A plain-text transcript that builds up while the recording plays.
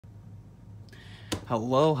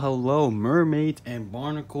Hello, mermaids and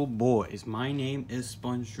barnacle boys. My name is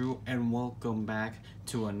SpongeDrew, and welcome back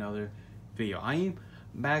to another video. I am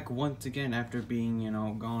back once again after being,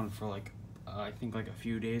 gone for I think a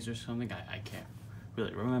few days or something. I can't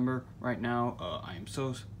really remember right now. I am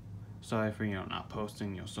so sorry for, not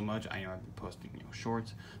posting, so much. I know I've been posting,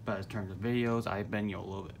 shorts, but in terms of videos, I've been, a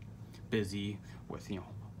little bit busy with,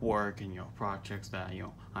 work and, projects that,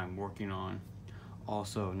 I'm working on.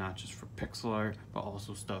 Also, not just for pixel art, but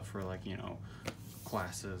also stuff for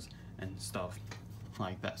classes and stuff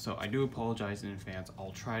like that. So I do apologize in advance.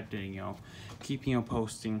 I'll try to keep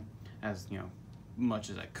posting as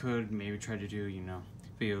much as I could. Maybe try to do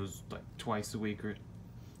videos like twice a week or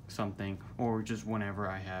something, or just whenever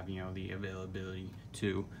I have the availability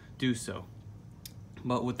to do so.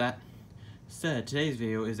 But with that said, today's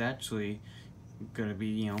video is actually gonna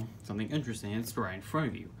be something interesting. It's right in front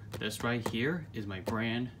of you. This right here is my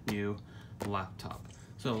brand new laptop.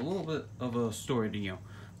 So a little bit of a story to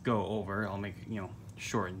go over. I'll make it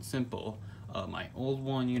short and simple. My old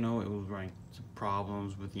one, it was running some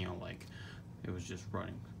problems with it was just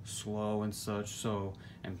running slow and such. So,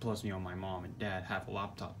 and plus my mom and dad have a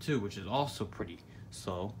laptop too, which is also pretty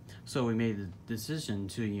slow. So we made the decision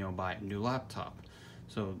to buy a new laptop.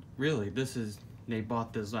 So really, they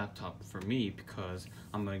bought this laptop for me because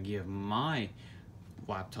I'm gonna give my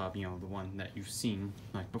laptop, the one that you've seen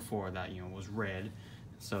before that was red,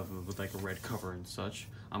 so with a red cover and such.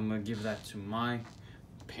 I'm gonna give that to my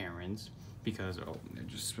parents because I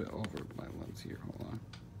just spit over my lens here. Hold on.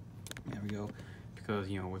 There we go. Because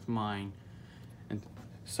with mine and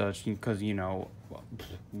such, because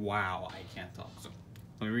wow, I can't talk. So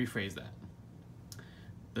let me rephrase that.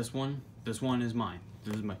 This one is mine.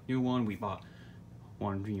 This is my new one. We bought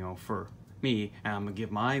one for me, and I'm gonna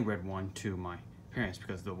give my red one to my parents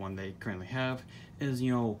because the one they currently have is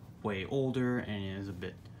way older and is a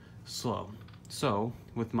bit slow. So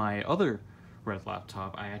with my other red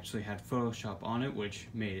laptop, I actually had Photoshop on it, which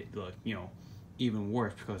made it look even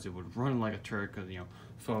worse because it would run like a turd because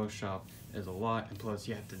Photoshop is a lot, and plus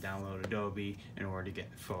you have to download Adobe in order to get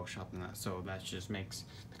Photoshop and that, so that just makes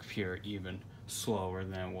the computer even slower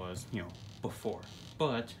than it was before.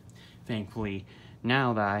 But thankfully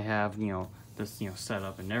now that I have this set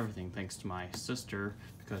up and everything, thanks to my sister,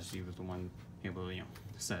 because she was the one able to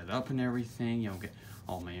set it up and everything, get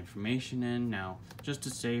all my information in. Now just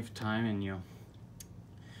to save time and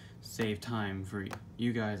save time for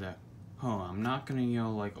you guys at home, I'm not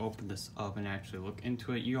gonna open this up and actually look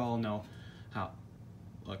into it. You all know how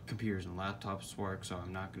computers and laptops work, so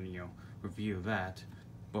I'm not gonna review that.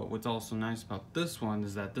 But what's also nice about this one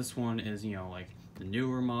is that this one is the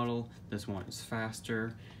newer model. This one is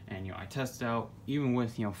faster, and I tested out even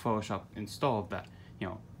with Photoshop installed that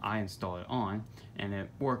I installed it on, and it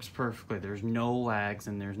works perfectly. There's no lags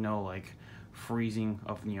and there's no freezing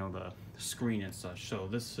of the screen and such. So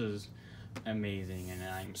this is amazing, and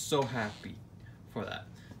I'm so happy for that.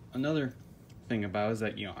 Another thing about it is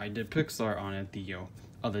that I did pixel art on it the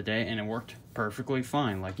other day, and it worked perfectly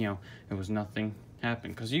fine. It was nothing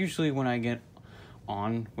happened, because usually when I get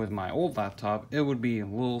on with my old laptop, it would be a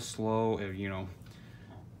little slow. It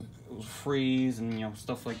would freeze and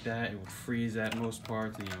stuff like that. It would freeze at most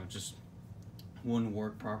parts, and just wouldn't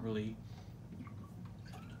work properly.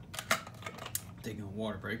 Taking a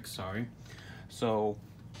water break, sorry. So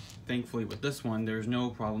thankfully with this one, there's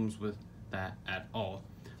no problems with that at all.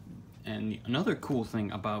 And another cool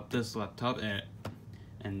thing about this laptop,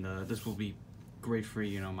 and this will be great for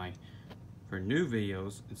for new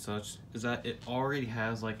videos and such, is that it already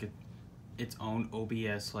has its own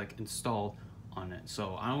OBS installed on it.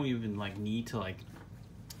 So I don't even need to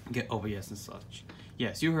get OBS and such.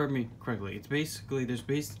 Yes, you heard me correctly. It's basically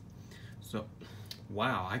so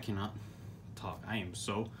wow, I cannot talk. I am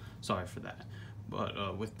so sorry for that.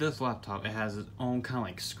 But with this laptop, it has its own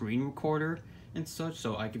kind of screen recorder and such,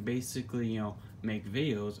 so I could basically make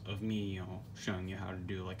videos of me showing you how to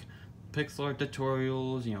do pixel art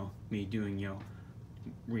tutorials, me doing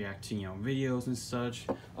reacting videos and such.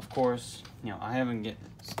 Of course, I haven't get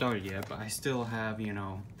started yet, but I still have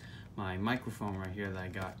my microphone right here that I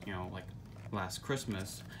got last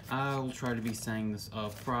Christmas. I'll try to be setting this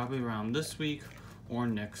up probably around this week or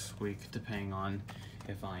next week, depending on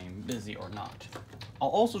if I'm busy or not. I'll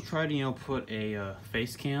also try to put a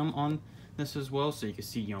face cam on this as well, so you can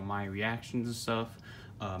see my reactions and stuff.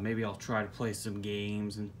 Maybe I'll try to play some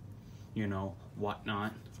games and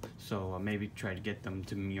whatnot, so maybe try to get them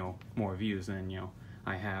to more views than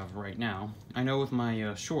I have right now. I know with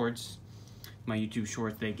my shorts, my YouTube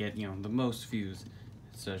shorts, they get the most views,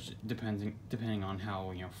 such depending on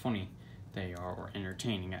how funny they are, or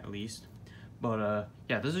entertaining at least. But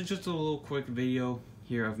yeah, this is just a little quick video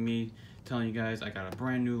here of me telling you guys I got a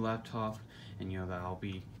brand new laptop, and that I'll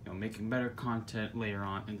be making better content later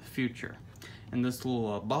on in the future. And this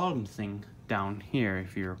little bottom thing down here,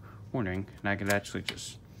 if you're wondering, and I could actually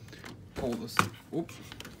just pull this. Oops.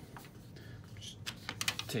 Just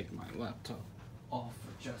take my laptop off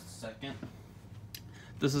for just a second.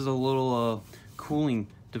 This is a little cooling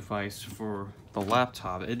device for the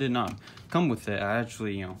laptop. It did not come with it. I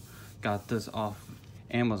actually got this off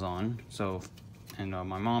Amazon, and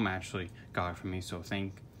my mom actually got it for me, so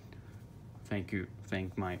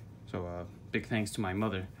big thanks to my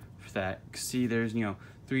mother for that. See, there's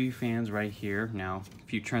 3 fans right here. Now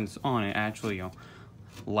if you turn this on, it actually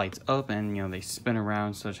lights up, and they spin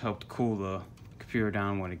around, such help to cool the computer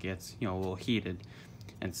down when it gets a little heated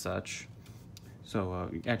and such. So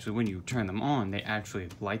actually when you turn them on, they actually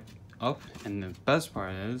light up, and the best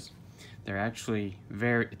part is they're actually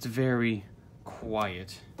it's very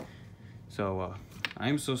quiet. So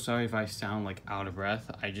I'm so sorry if I sound like out of breath.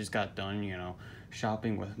 I just got done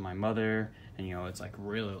shopping with my mother, and it's like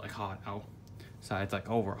really hot outside. It's like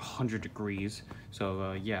over 100 degrees.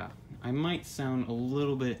 So yeah, I might sound a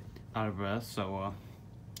little bit out of breath, so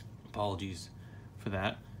apologies for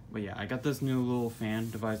that. But yeah, I got this new little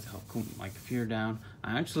fan device to help cool my computer down.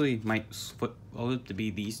 I actually might split it to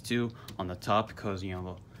be these two on the top, because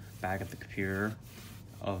the back of the computer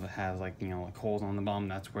has like holes on the bottom.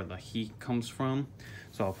 That's where the heat comes from.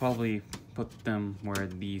 So I'll probably put them where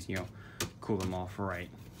these cool them off right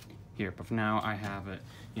here. But for now, I have it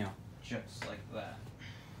just like that.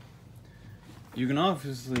 You can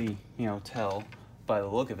obviously tell by the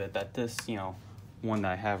look of it that this one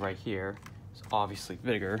that I have right here is obviously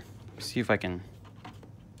bigger. Let me see if I can.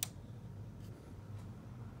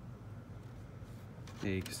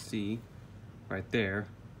 There you can see right there,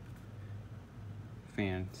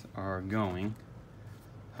 fans are going.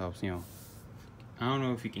 Helps I don't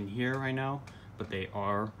know if you can hear right now, but they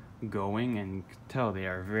are going, and you can tell they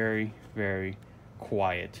are very, very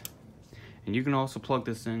quiet. And you can also plug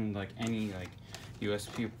this in like any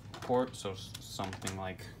USB port, so something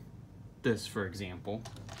like this, for example.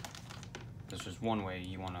 This is one way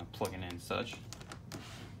you want to plug it in and such.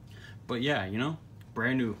 But yeah,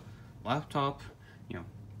 brand new laptop,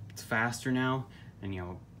 it's faster now,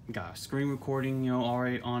 and got screen recording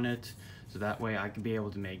already on it, so that way I can be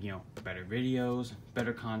able to make better videos,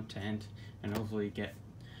 better content, and hopefully get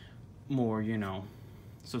more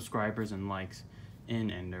subscribers and likes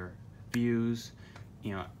and their views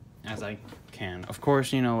as I can. Of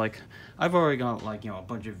course, I've already got a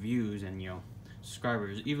bunch of views and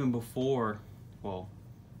subscribers even before. Well,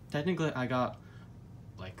 technically I got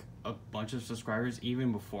a bunch of subscribers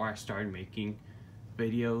even before I started making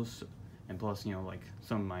videos. And plus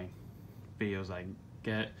some of my videos I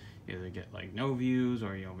either get no views,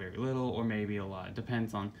 or very little, or maybe a lot. It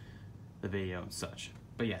depends on the video and such.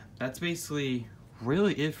 But yeah, that's basically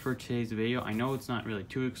really it for today's video. I know it's not really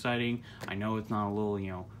too exciting. I know it's not a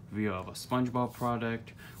little video of a SpongeBob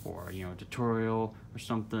product or tutorial or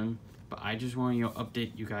something, but I just want to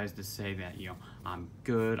update you guys to say that I'm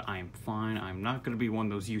good, I'm fine. I'm not gonna be one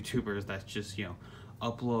of those YouTubers that just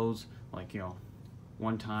uploads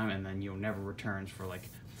one time and then never returns for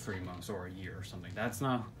 3 months or a year or something. That's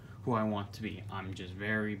not who I want to be. I'm just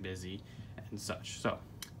very busy and such. So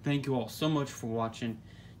thank you all so much for watching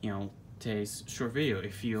today's short video.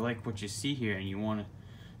 If you like what you see here and you want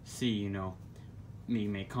to see me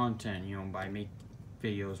make content by make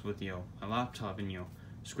videos with a laptop and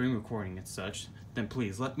screen recording and such, then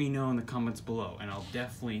please let me know in the comments below, and I'll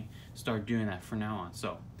definitely start doing that from now on.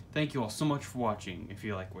 So thank you all so much for watching. If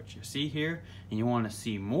you like what you see here and you want to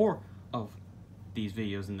see more of these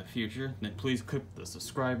videos in the future, then please click the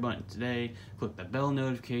subscribe button today, click the bell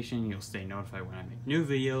notification, you'll stay notified when I make new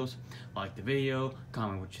videos. Like the video,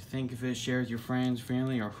 comment what you think of it, share with your friends,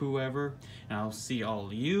 family, or whoever, and I'll see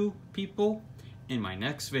all you people in my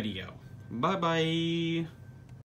next video. Bye bye.